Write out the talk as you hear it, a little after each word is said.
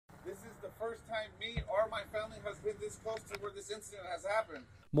first time me or my family has been this close to where this incident has happened.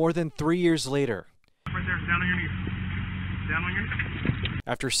 More than 3 years later, Right there, down on your knees. Down on your knees.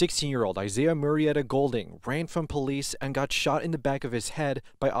 after 16-year-old Isaiah Murrieta Golding ran from police and got shot in the back of his head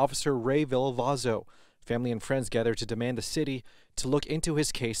by Officer Ray Villalvazo, family and friends gathered to demand the city to look into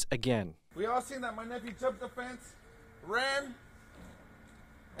his case again. We all seen that my nephew jumped the fence, ran,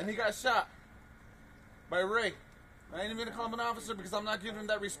 and he got shot by Ray. I ain't even gonna call him an officer because I'm not giving him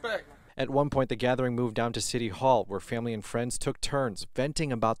that respect. At one point, the gathering moved down to City Hall, where family and friends took turns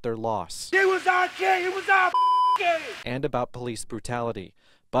venting about their loss. It was our kid! It was our kid! And about police brutality.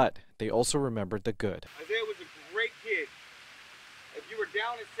 But they also remembered the good. Isaiah was a great kid. If you were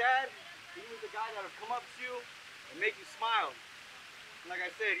down and sad, he was the guy that would come up to you and make you smile. Like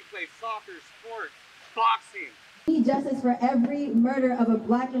I said, he played soccer, sports, boxing. We need justice for every murder of a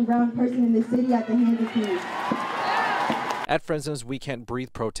black and brown person in the city at the hands of police. At Fresno's We Can't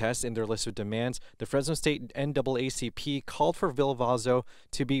Breathe protest, in their list of demands, the Fresno State NAACP called for Villalvazo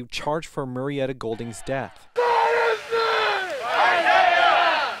to be charged for Murrieta Golding's death.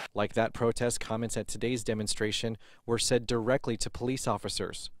 Like that protest, comments at today's demonstration were said directly to police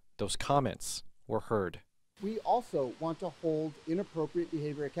officers. Those comments were heard. We also want to hold inappropriate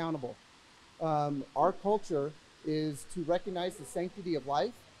behavior accountable. Our culture is to recognize the sanctity of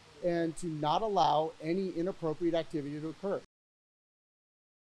life and to not allow any inappropriate activity to occur.